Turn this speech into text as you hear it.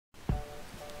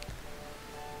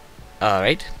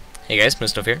Alright, hey guys,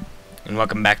 Mistov here, and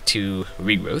welcome back to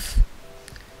Regrowth.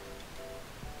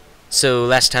 So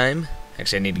last time,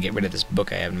 actually I need to get rid of this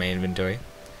book I have in my inventory.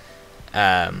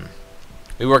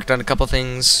 We worked on a couple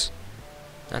things.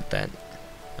 Not that.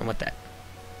 I want that.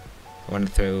 I want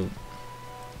to throw...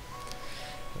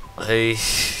 I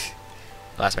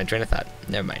lost my train of thought.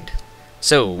 Never mind.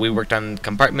 So, we worked on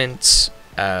compartments.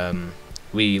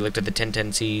 We looked at the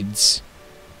 1010 seeds.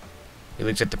 We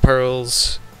looked at the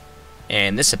pearls.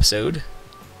 And this episode,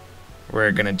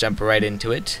 we're gonna jump right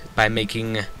into it by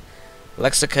making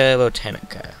Lexica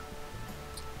Botanica.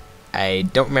 I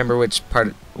don't remember which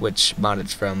mod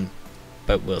it's from,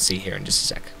 but we'll see here in just a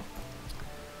sec.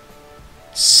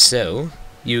 So,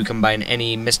 you combine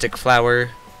any mystic flower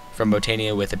from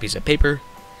Botania with a piece of paper,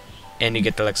 and you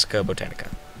get the Lexica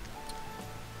Botanica.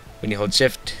 When you hold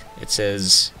shift, it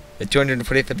says, the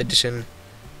 245th edition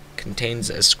contains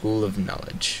a school of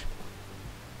knowledge.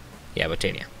 Yeah,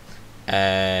 Botania.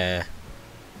 That's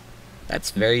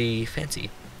very fancy.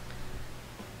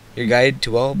 Your guide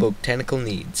to all botanical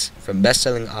needs, from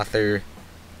best-selling author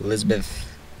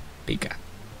Elizabeth Pika.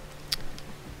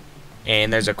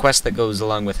 And there's a quest that goes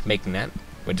along with making that,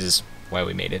 which is why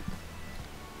we made it.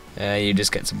 You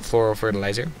just get some floral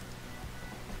fertilizer.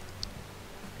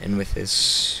 And with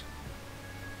this...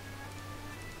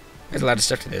 there's a lot of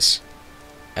stuff to this.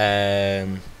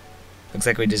 Looks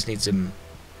like we just need some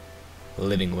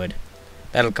living wood.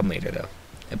 That'll come later, though.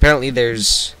 Apparently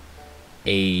there's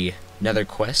another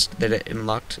quest that it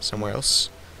unlocked somewhere else.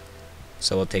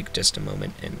 So we'll take just a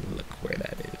moment and look where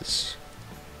that is.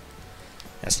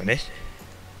 That's not it.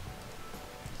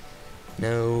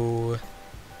 No.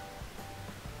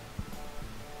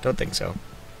 Don't think so.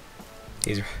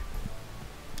 These are...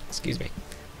 excuse me.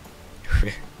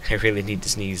 I really need to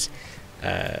sneeze.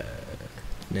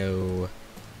 No.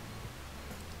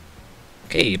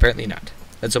 Okay, apparently not.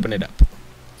 Let's open it up.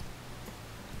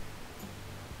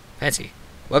 Fancy.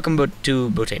 Welcome to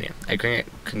Botania. I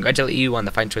congratulate you on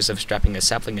the fine choice of strapping a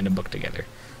sapling and a book together,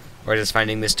 or just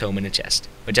finding this tome in a chest,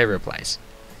 whichever applies.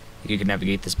 You can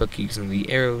navigate this book using the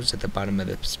arrows at the bottom of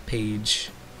this page,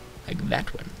 like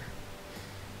that one.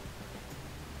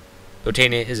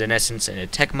 Botania is in essence a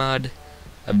tech mod,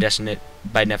 of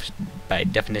by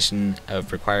definition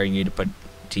of requiring you to put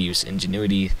to use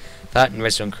ingenuity, thought, and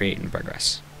redstone create in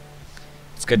progress.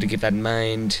 It's good to keep that in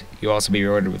mind. You'll also be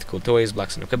rewarded with cool toys,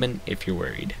 blocks, and equipment if you're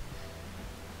worried.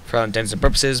 For all intents and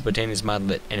purposes, Botania's mod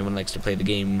that anyone likes to play the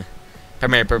game.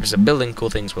 Primary purpose of building cool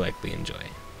things will likely enjoy.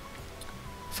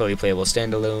 Fully playable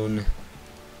standalone.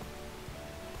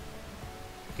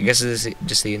 I guess this is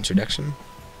just the introduction.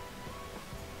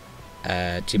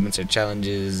 Achievements or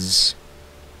challenges.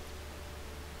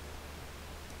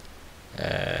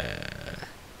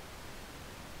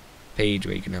 Page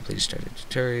where you can help you start a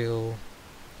tutorial.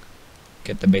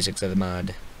 Get the basics of the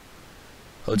mod.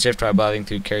 Hold shift while browsing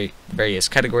through various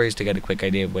categories to get a quick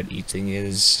idea of what each thing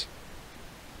is.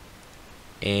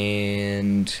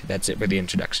 And that's it for the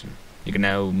introduction. You can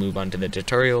now move on to the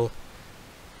tutorial.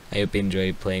 I hope you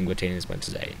enjoy playing Botania as much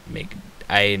as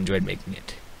I enjoyed making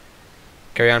it.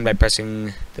 Carry on by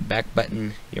pressing the back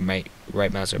button. Your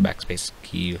right mouse or backspace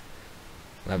key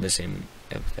will have the same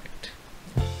effect.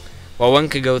 While one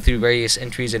could go through various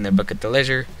entries in their book at their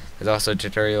leisure, there's also a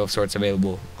tutorial of sorts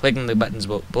available. Clicking the buttons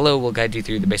below will guide you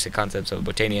through the basic concepts of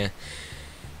Botania.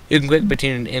 You can click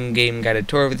between an in-game guided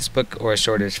tour of this book or a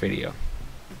shortish video.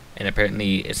 And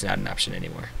apparently it's not an option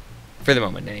anymore. For the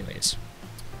moment, anyways.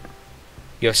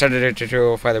 You have started a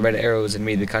tutorial. Fire the red arrows and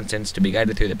read the contents to be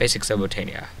guided through the basics of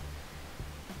Botania.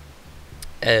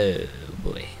 Oh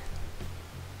boy.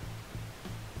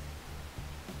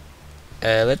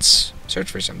 Let's search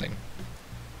for something.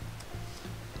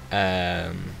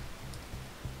 No,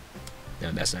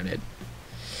 that's not it.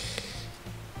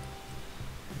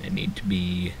 I need to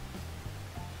be...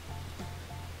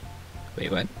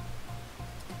 wait, what?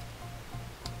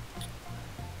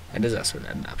 That is also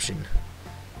not an option.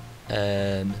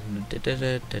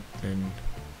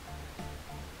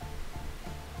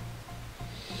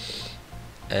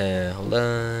 Hold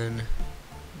on.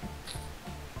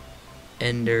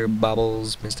 Ender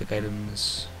baubles, mystic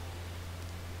items.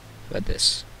 How about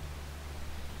this?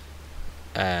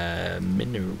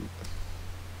 Mineral.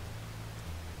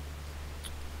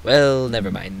 Well,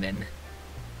 never mind then.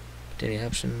 Any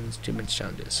options? Too much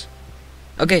challenges.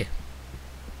 Okay.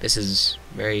 This is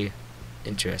very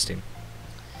interesting.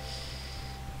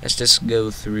 Let's just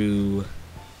go through...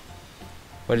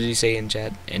 what did he say in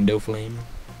chat? Endoflame?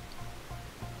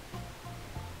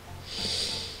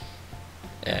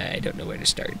 I don't know where to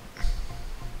start.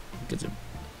 Because of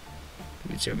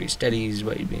Which of your studies,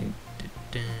 what you've been...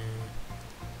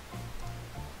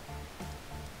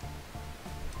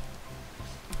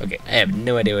 Okay, I have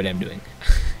no idea what I'm doing.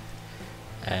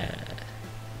 uh,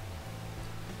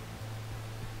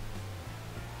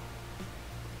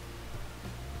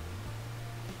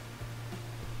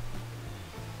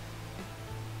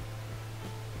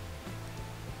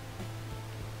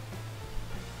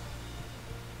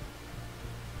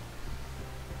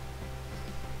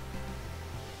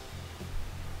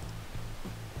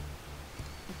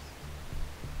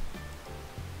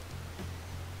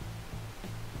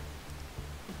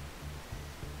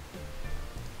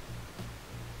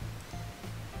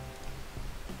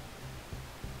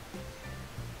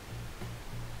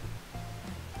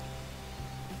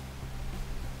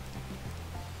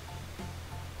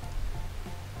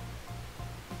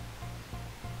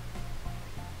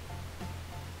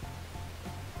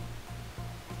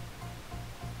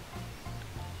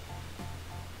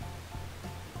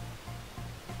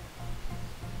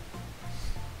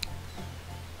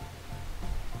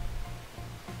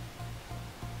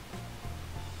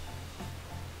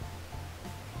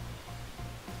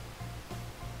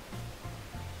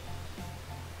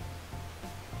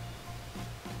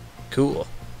 cool.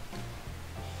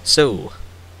 So,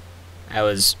 I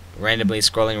was randomly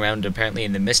scrolling around apparently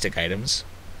in the Mystic items.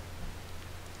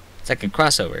 It's like a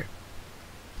crossover.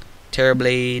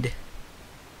 Terrorblade.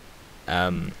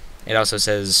 It also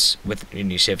says,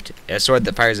 when you shift, a sword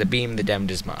that fires a beam that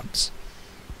damages mobs.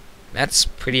 That's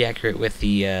pretty accurate with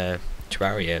the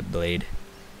Terraria blade.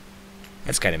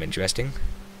 That's kind of interesting.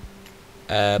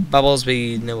 Bubbles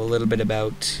we know a little bit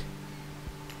about.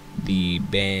 The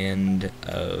band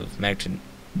of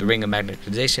the ring of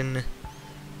magnetization,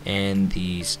 and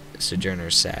the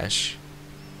Sojourner's sash.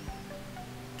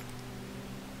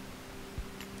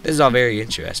 This is all very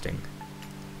interesting.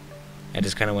 I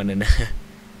just kind of want to know.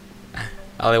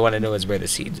 All I want to know is where the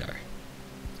seeds are.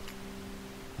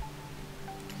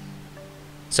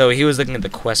 So he was looking at the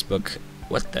quest book.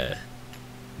 What the?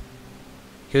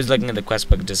 He was looking at the quest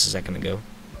book just a second ago,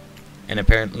 and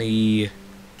apparently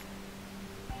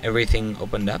everything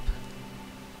opened up.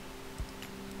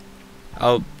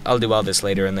 I'll do all this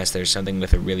later unless there's something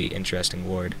with a really interesting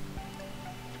ward.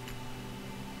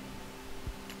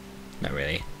 Not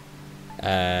really.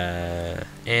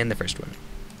 And the first one.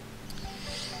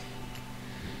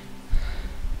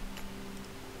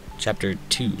 Chapter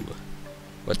 2.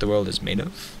 What the world is made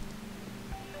of.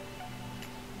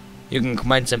 You can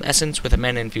combine some essence with a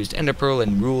mana-infused ender pearl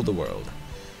and rule the world.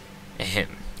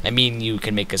 Ahem. I mean, you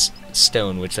can make a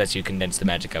stone which lets you condense the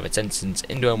magic of its essence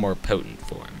into a more potent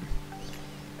form.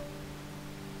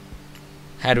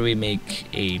 How do we make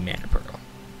a mana pearl?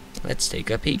 Let's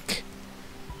take a peek.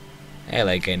 I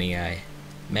like NEI.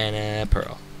 Mana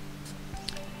pearl.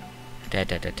 Da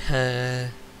da da da.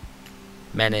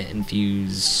 Mana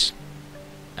infuse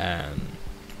an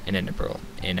ender pearl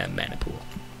in a mana pool.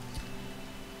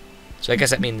 So I guess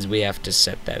that means we have to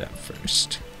set that up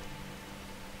first.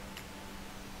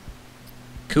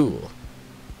 Cool.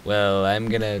 Well, I'm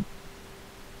gonna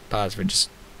pause for just...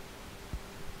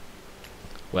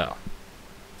 Well,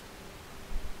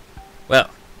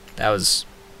 that was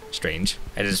strange.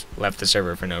 I just left the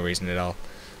server for no reason at all.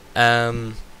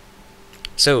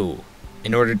 So,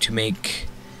 in order to make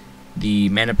the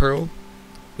mana pearl,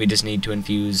 we just need to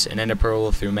infuse an ender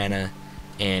pearl through mana,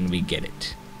 and we get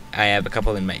it. I have a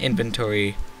couple in my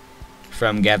inventory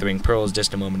from gathering pearls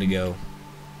just a moment ago.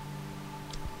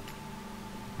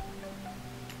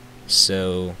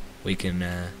 So we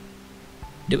can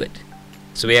do it.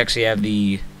 So we actually have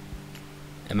the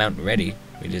amount ready.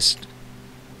 We just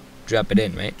drop it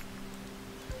in, right?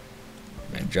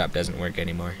 My drop doesn't work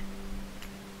anymore.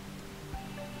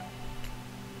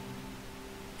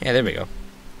 Yeah, there we go.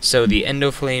 So the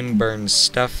Endoflame burns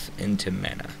stuff into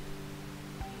mana.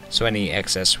 So any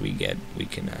excess we get, we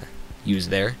can use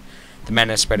there. The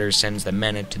mana spreader sends the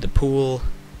mana to the pool.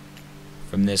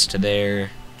 From this to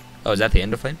there. Oh, is that the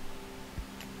Endoflame?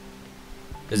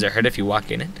 Does it hurt if you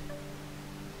walk in it?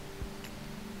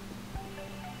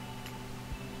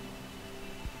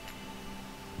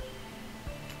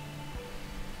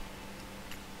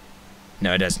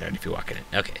 No, it doesn't hurt if you walk in it.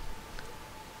 Okay.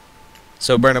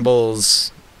 So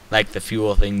burnables, like the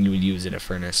fuel thing you would use in a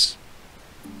furnace.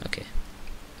 Okay.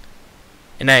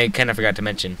 And I kind of forgot to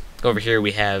mention, over here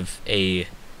we have a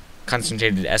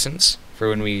concentrated essence for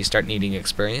when we start needing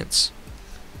experience.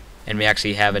 And we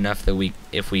actually have enough that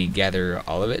if we gather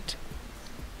all of it,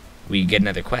 we get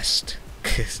another quest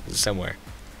somewhere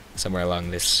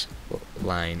along this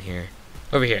line here,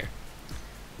 over here,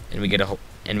 and we get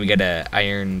a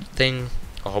iron thing,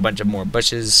 a whole bunch of more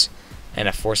bushes, and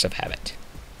a force of habit.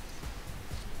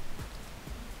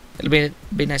 It'll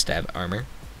be nice to have armor.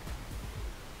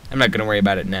 I'm not gonna worry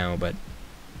about it now, but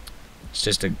it's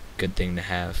just a good thing to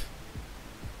have.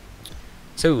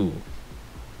 So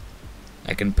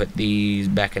I can put these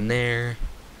back in there.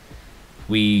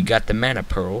 We got the mana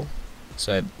pearl,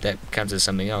 so that counts as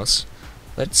something else.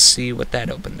 Let's see what that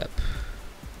opened up.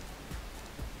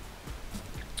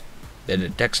 The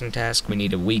detection task, we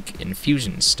need a weak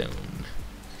infusion stone.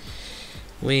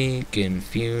 Weak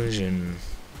infusion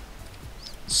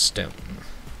stone.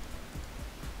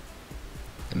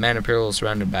 The mana pearl is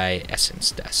surrounded by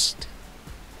essence dust.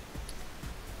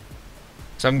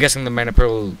 So I'm guessing the mana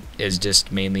pearl is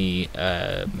just mainly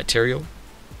material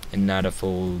and not a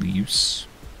full use.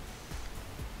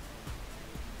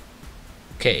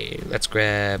 Okay, let's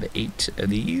grab 8 of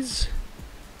these.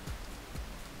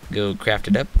 Go craft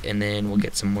it up, and then we'll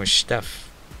get some more stuff,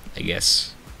 I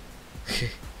guess.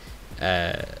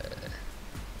 It's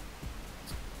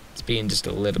being just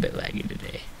a little bit laggy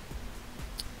today.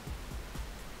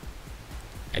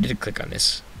 I did click on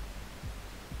this.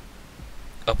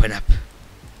 Open up.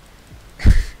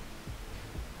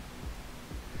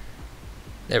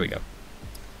 There we go.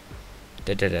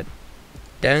 Da da da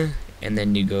da, and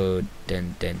then you go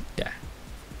dun dun da.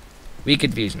 Weak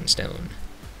infusion stone,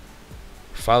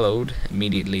 followed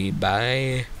immediately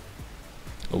by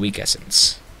a weak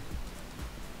essence.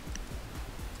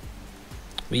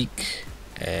 Weak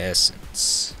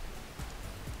essence,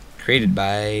 created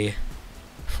by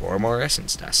 4 more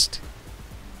essence dust.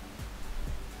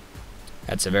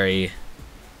 That's a very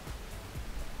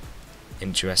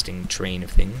interesting train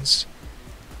of things.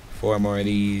 4 more of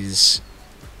these.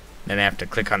 Then I have to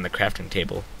click on the crafting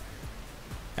table.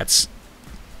 That's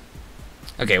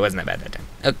okay. It wasn't that bad that time.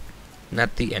 Oh,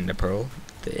 not the ender pearl,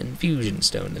 the infusion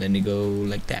stone, and then you go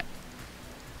like that.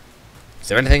 Is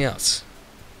there anything else?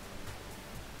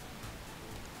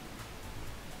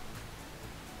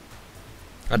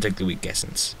 I'll take the weak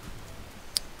essence.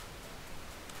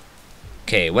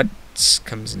 Okay, what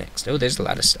comes next? Oh, there's a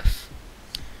lot of stuff.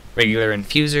 Regular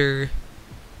infuser,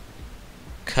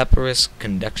 copperous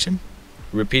conduction,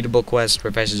 repeatable quest,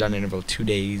 refreshes on interval 2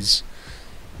 days.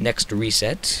 Next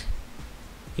reset,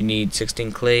 you need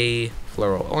 16 clay,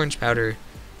 floral orange powder,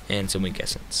 and some weak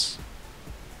essence.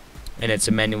 And it's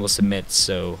a manual submit,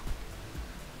 so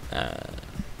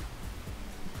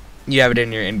you have it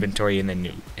in your inventory, and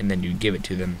then you give it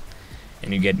to them,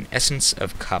 and you get an essence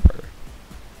of copper.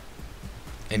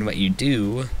 And what you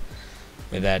do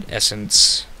with that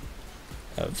essence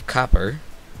of copper,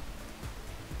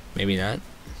 maybe not.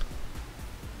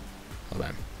 Hold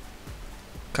on.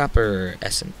 Copper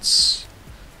essence,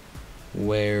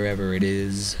 wherever it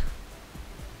is.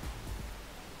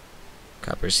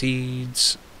 Copper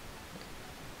seeds,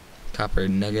 copper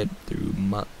nugget through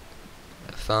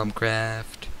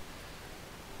Thumbcraft.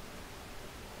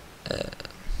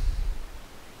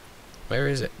 Where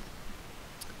is it?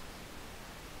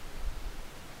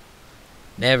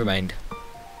 Never mind.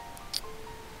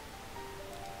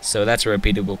 So that's a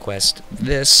repeatable quest.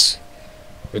 This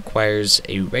requires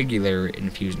a regular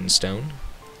infusion stone.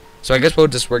 So I guess we'll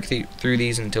just work through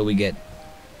these until we get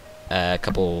a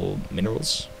couple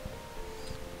minerals.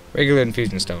 Regular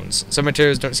infusion stones. Some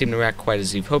materials don't seem to react quite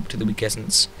as you've hoped to the weak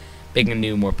essence. Making a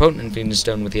new, more potent infusion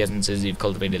stone with the essences you've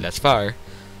cultivated thus far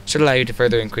should allow you to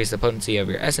further increase the potency of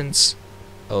your essence,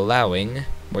 allowing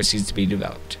more seeds to be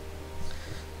developed.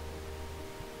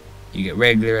 You get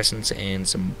regular essence and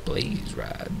some blaze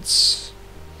rods.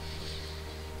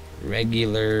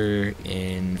 Regular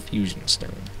infusion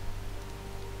stone.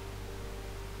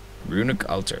 Runic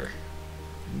altar.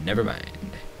 Never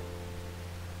mind.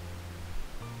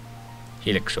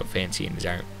 He looks so fancy in his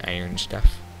iron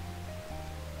stuff.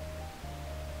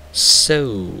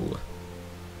 So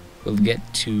we'll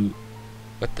get to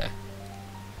what the.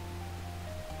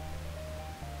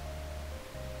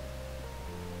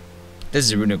 This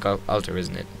is a runic altar,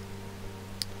 isn't it?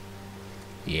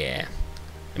 Yeah.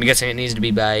 I'm guessing it needs to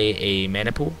be by a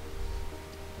mana pool.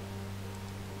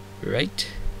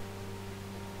 Right?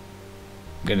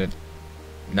 I'm gonna.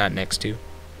 Not next to.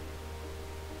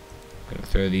 I'm gonna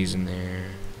throw these in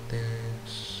there.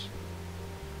 This.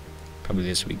 Probably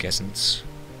this weak essence.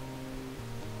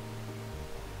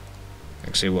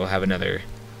 Actually, we'll have another.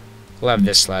 We'll have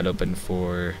this slot open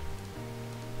for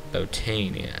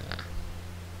Botania.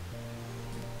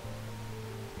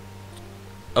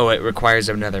 Oh, it requires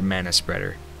another mana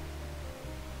spreader.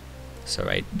 So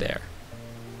right there.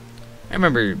 I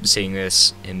remember seeing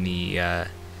this in the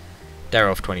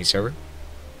Regrowth 20 server.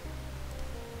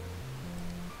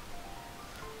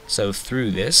 So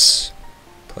through this,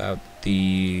 pull out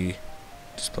the.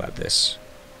 Just pull out this.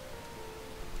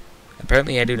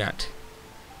 Apparently, I do not.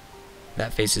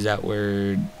 That faces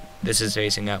outward. this is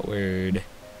facing outward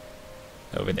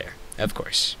over there, of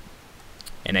course.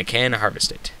 And I can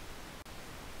harvest it.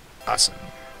 Awesome.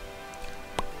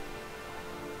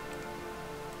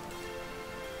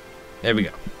 There we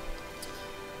go.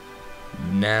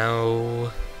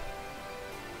 Now...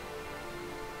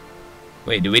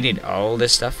 Wait, do we need all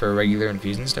this stuff for a regular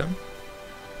infusion stone?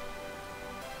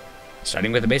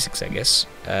 Starting with the basics, I guess.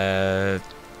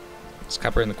 Is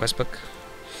copper in the quest book?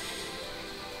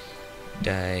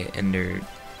 Die, ender...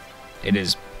 It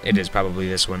is probably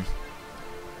this one.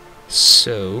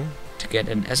 So, to get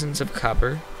an essence of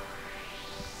copper,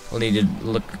 we'll need to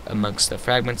look amongst the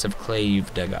fragments of clay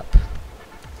you've dug up.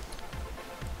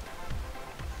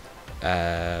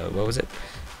 What was it?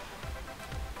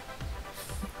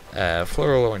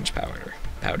 Floral orange powder.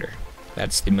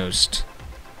 That's the most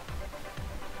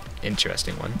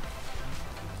interesting one.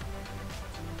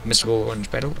 Mystical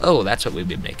orange petal. Oh, that's what we've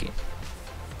been making.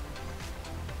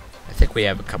 I think we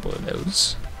have a couple of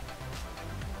those.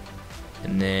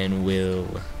 And then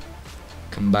we'll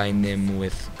combine them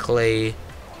with clay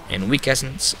and weak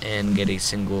essence and get a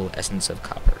single essence of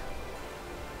copper.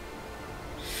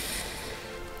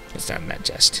 It's not in that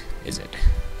chest, is it?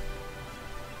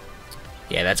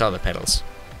 Yeah, that's all the petals.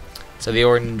 So the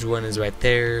orange one is right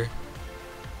there.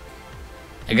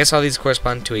 I guess all these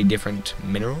correspond to a different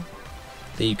mineral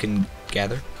that you can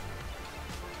gather.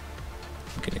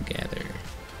 I'm gonna gather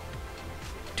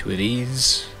 2 of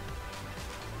these.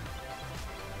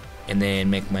 And then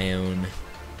make my own.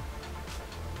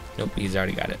 Nope, he's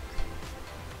already got it.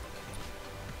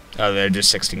 Oh, they're just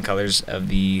 16 colors of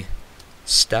the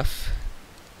stuff.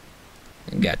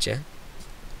 Gotcha.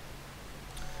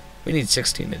 We need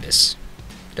 16 of this,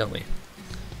 don't we?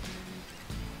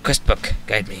 Quest book,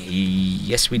 guide me.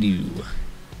 Yes, we do.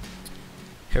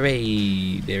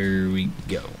 Hooray! There we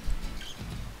go.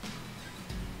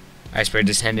 Eisbaer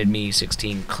just handed me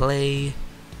 16 clay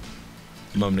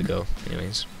a moment ago,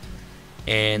 anyways.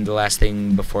 And the last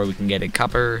thing before we can get a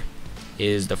copper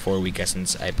is the 4 weak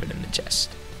essence I put in the chest.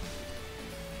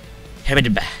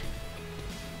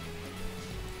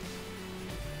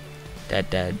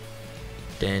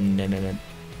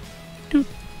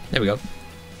 There we go.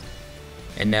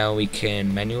 And now we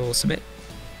can manual submit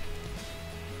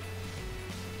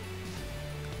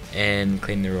and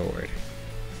claim the reward.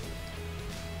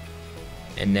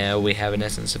 And now we have an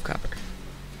essence of copper.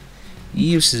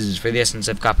 Uses for the essence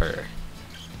of copper.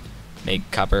 Make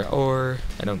copper ore.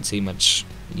 I don't see much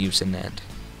use in that.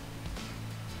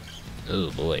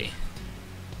 Oh boy.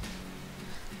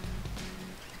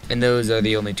 And those are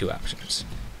the only 2 options.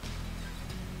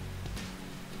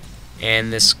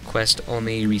 And this quest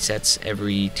only resets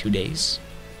every 2 days.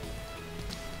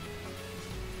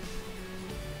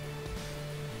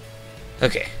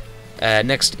 Okay.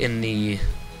 Next in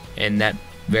that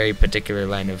very particular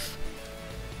line of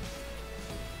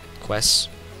quests,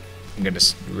 I'm gonna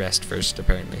rest first,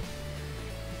 apparently.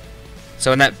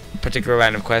 So in that particular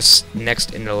line of quests,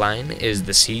 next in the line is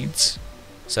the seeds,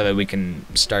 so that we can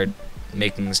start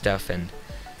making stuff and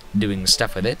doing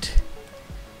stuff with it.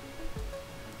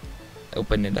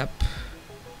 Open it up,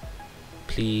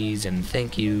 please, and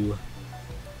thank you.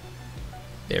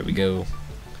 There we go.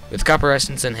 With copper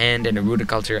essence in hand and a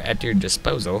ruticulture at your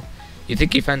disposal, you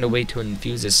think you found a way to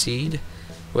infuse a seed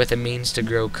with a means to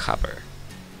grow copper.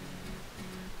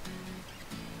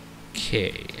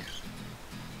 Okay.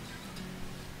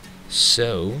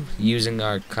 So, using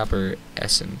our copper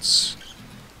essence,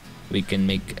 we can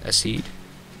make a seed.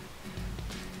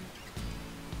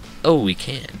 Oh, we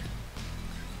can.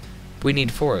 We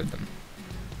need 4 of them.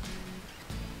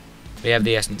 We have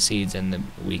the essence seeds and the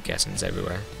weak essence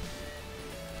everywhere.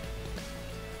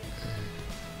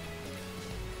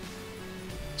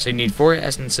 So you need 4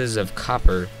 essences of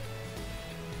copper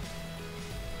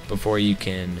before you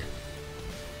can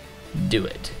do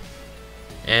it.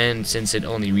 And since it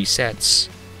only resets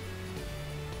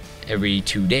every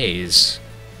 2 days,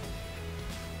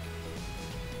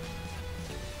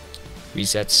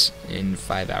 resets in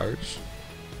 5 hours.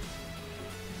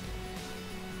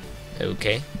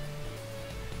 Okay.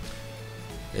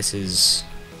 This is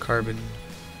carbon.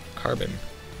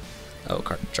 Oh,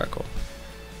 charcoal.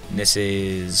 And this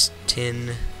is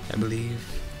tin, I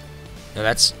believe. No,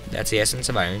 that's the essence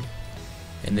of iron,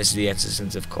 and this is the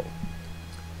essence of coal.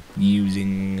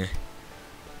 Using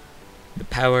the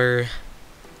power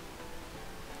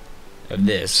of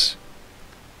this,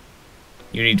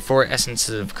 you need 4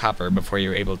 essences of copper before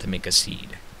you're able to make a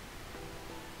seed.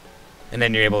 And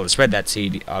then you're able to spread that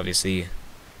seed, obviously.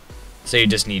 So you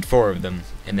just need 4 of them,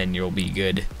 and then you'll be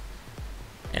good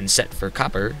and set for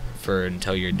copper for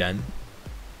until you're done.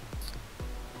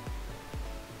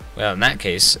 Well, in that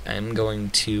case, I'm going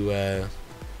to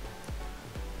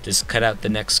just cut out the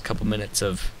next couple minutes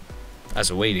of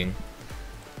us waiting.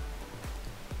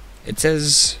 It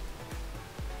says...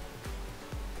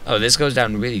 Oh, this goes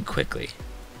down really quickly.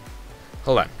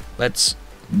 Hold on. Let's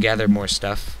gather more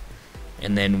stuff,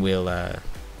 and then we'll,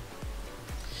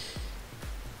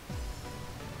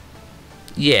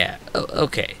 yeah,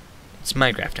 okay. It's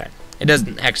Minecraft time. It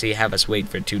doesn't actually have us wait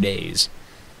for 2 days.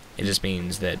 It just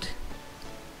means that...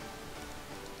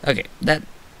 Okay, that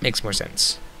makes more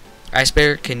sense.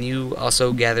 Eisbaer, can you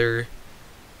also gather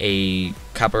a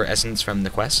copper essence from the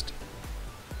quest?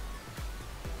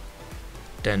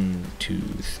 1, 2,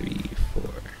 3, 4.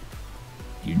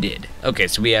 You did. Okay,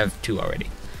 so we have 2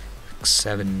 already.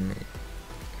 7,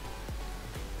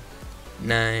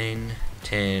 9,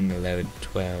 10, 11,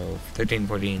 12, 13,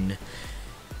 14,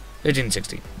 15,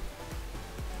 16.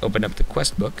 Open up the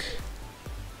quest book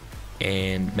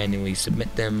and manually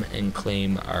submit them and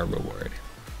claim our reward.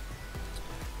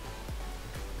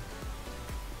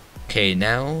 Okay,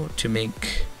 now to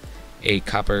make a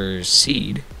copper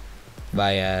seed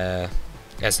via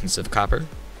essence of copper,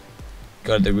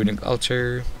 go to the runic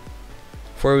altar,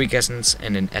 4 weak essence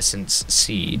and an essence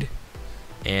seed,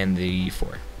 and the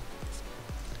 4.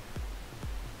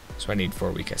 So I need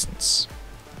 4 weak essence.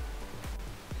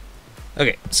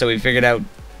 Okay, so we figured out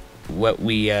what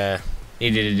we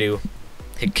needed to do.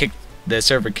 The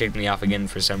server kicked me off again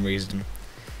for some reason.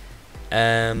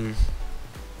 So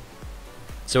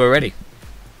we're ready.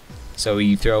 So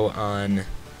we throw on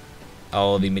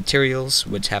all the materials,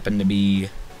 which happen to be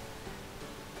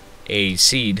a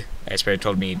seed. Eisbaer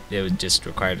told me it would just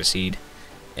require a seed.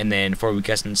 And then 4 weak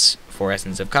essence, 4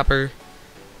 essence of copper,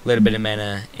 a little bit of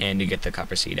mana, and you get the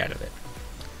copper seed out of it.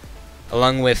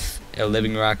 Along with a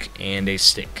living rock and a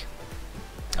stick.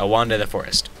 A wand of the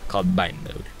forest, called bind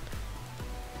mode.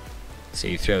 So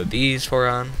you throw these 4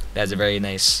 on. That has a very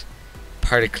nice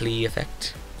particle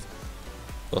effect.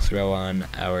 We'll throw on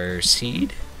our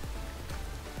seed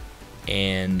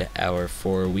and our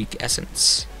 4 weak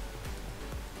essence.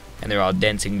 And they're all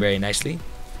dancing very nicely.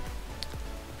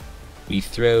 We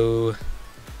throw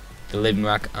the living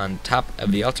rock on top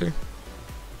of the altar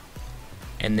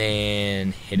and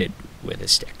then hit it with a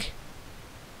stick.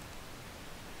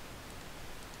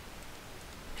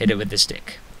 Hit it with the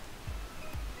stick.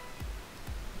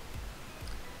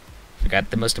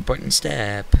 Forgot the most important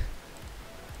step.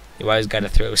 You always gotta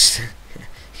throw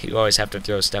you always have to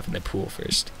throw stuff in the pool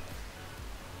first.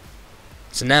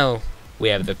 So now we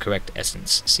have the correct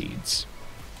essence seeds.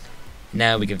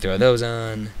 Now we can throw those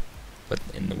on. What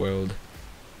in the world?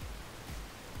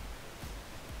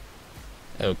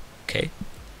 Okay.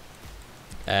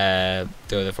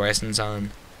 Throw the 4 essence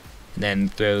on, and then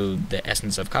throw the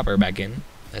essence of copper back in,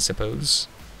 I suppose.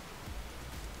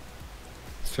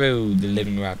 Throw the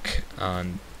living rock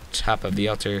on top of the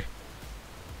altar.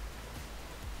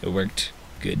 It worked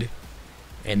good.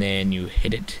 And then you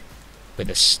hit it with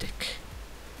a stick.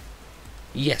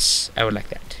 Yes, I would like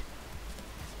that.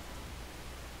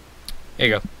 There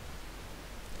you go.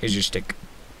 Here's your stick.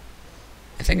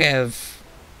 I think I have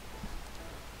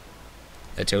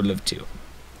a total of 2.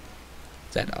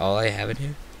 Is that all I have in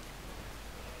here?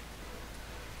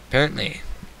 Apparently.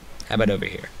 How about over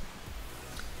here?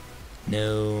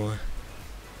 No.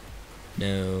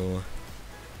 No.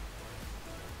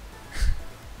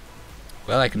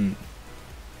 Well, I can...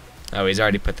 Oh, he's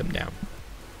already put them down.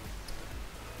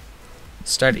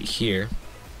 Start it here.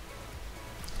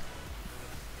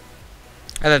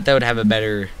 I thought that would have a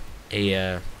better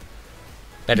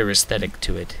aesthetic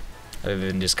to it, other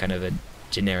than just kind of a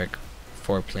generic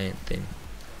 4-plant thing.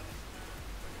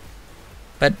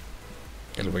 But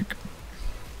it'll work.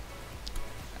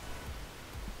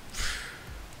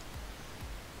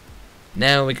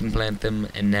 Now we can plant them,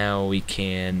 and now we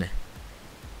can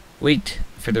wait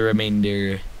for the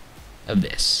remainder of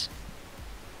this.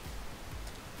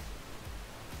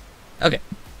 Okay,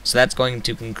 so that's going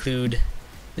to conclude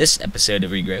this episode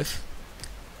of Regrowth.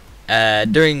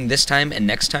 During this time and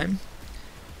next time,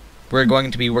 we're going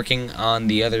to be working on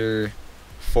the other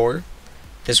 4.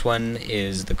 This one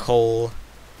is the coal,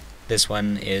 this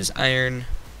one is iron.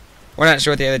 We're not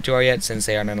sure what the other 2 are yet, since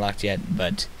they aren't unlocked yet,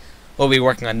 but we'll be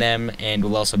working on them, and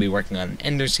we'll also be working on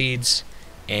ender seeds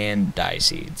and dye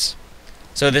seeds.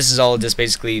 So this is all just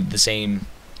basically the same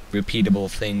repeatable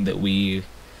thing that we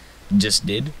just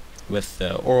did with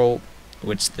the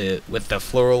with the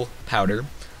floral powder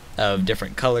of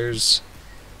different colors,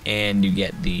 and you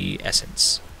get the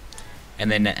essence.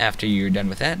 And then after you're done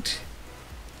with that,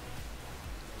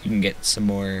 you can get some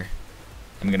more.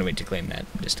 I'm gonna wait to claim that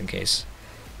just in case.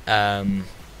 And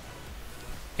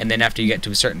and then after you get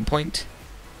to a certain point,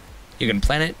 you can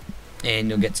plant it, and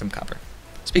you'll get some copper.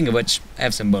 Speaking of which, I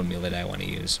have some bone meal that I want to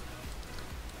use.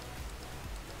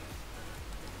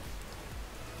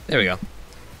 There we go.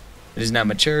 It is now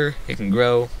mature, it can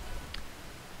grow,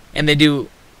 and they do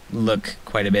look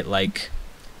quite a bit like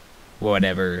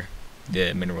whatever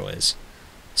the mineral is.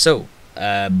 So,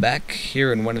 back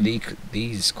here in one of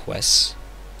these quests,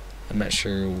 I'm not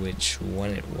sure which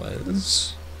one it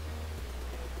was.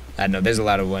 I don't know, there's a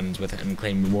lot of ones with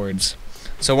unclaimed rewards.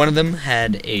 So one of them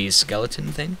had a skeleton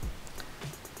thing.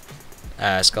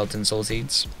 Skeleton soul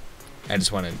seeds. I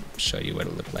just want to show you what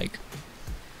it looked like.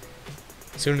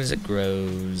 As soon as it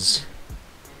grows...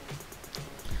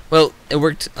 Well, it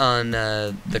worked on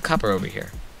the copper over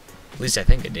here. At least I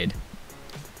think it did.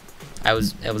 I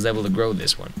was able to grow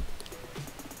this one.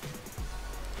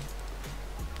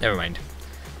 Never mind.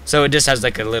 So it just has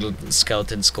like a little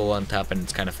skeleton skull on top, and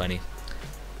it's kind of funny.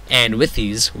 And with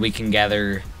these, we can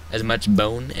gather as much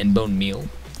bone and bone meal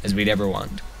as we'd ever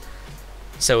want.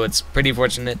 So it's pretty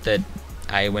fortunate that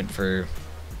I went for...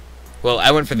 Well,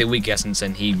 I went for the weak essence,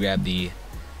 and he grabbed the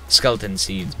skeleton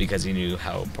seeds because he knew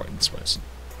how important this was.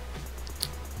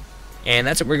 And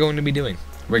that's what we're going to be doing.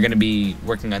 We're going to be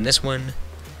working on this one.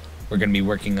 We're going to be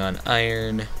working on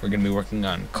iron. We're going to be working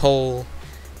on coal.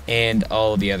 And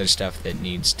all the other stuff that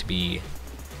needs to be...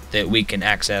 that we can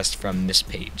access from this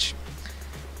page.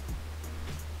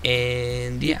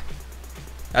 And yeah,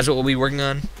 that's what we'll be working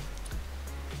on.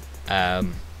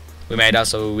 We might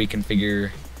also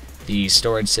reconfigure the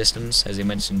storage systems, as I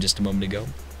mentioned just a moment ago.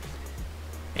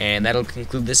 And that'll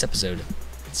conclude this episode.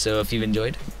 So if you've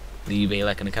enjoyed, leave a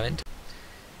like and a comment.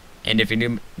 And if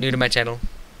you're new to my channel,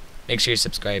 make sure you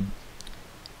subscribe.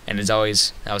 And as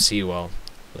always, I'll see you all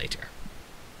later.